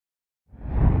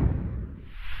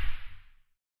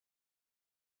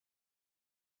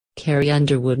Carrie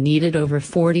Underwood needed over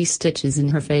 40 stitches in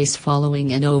her face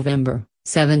following a November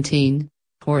 17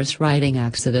 horse riding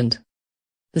accident.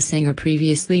 The singer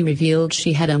previously revealed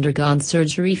she had undergone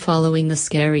surgery following the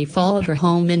scary fall at her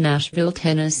home in Nashville,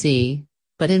 Tennessee,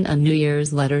 but in a New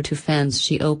Year's letter to fans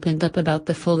she opened up about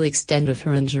the full extent of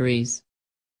her injuries.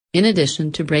 "In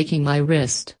addition to breaking my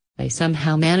wrist, I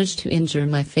somehow managed to injure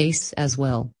my face as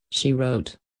well," she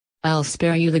wrote. "I'll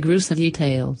spare you the gruesome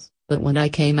details, but when I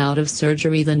came out of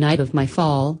surgery the night of my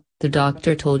fall, the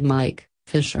doctor told Mike,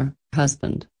 Fisher,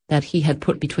 husband, that he had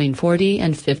put between 40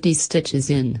 and 50 stitches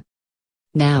in.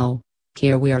 Now,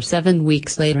 here we are 7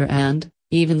 weeks later and,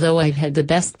 even though I've had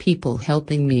the best people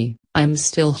helping me, I'm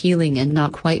still healing and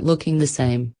not quite looking the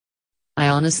same. I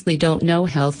honestly don't know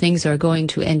how things are going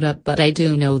to end up, but I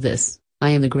do know this: I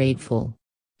am grateful.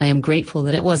 I am grateful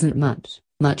that it wasn't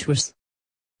much worse."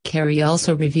 Carrie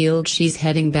also revealed she's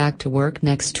heading back to work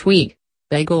next week,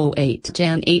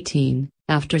 Jan 18,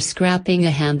 after scrapping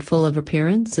a handful of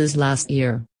appearances last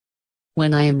year.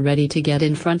 "When I am ready to get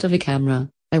in front of a camera,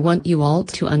 I want you all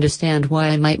to understand why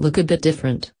I might look a bit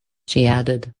different," she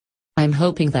added. "I'm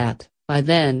hoping that, by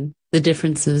then, the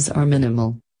differences are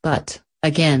minimal, but,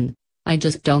 again, I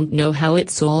just don't know how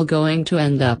it's all going to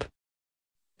end up."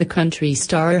 The country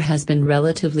star has been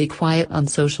relatively quiet on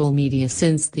social media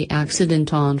since the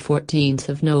accident on 14th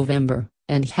of November,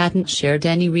 and hadn't shared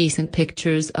any recent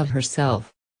pictures of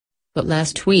herself. But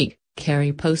last week,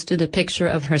 Carrie posted a picture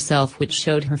of herself which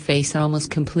showed her face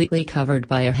almost completely covered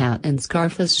by a hat and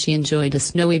scarf as she enjoyed a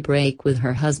snowy break with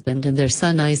her husband and their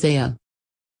son Isaiah.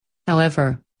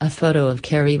 However, a photo of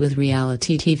Carrie with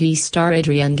reality TV star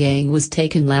Adrienne Gang was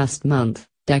taken last month,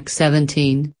 Jan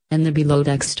 17, and the Below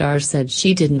Deck star said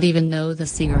she didn't even know the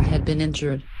singer had been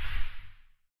injured.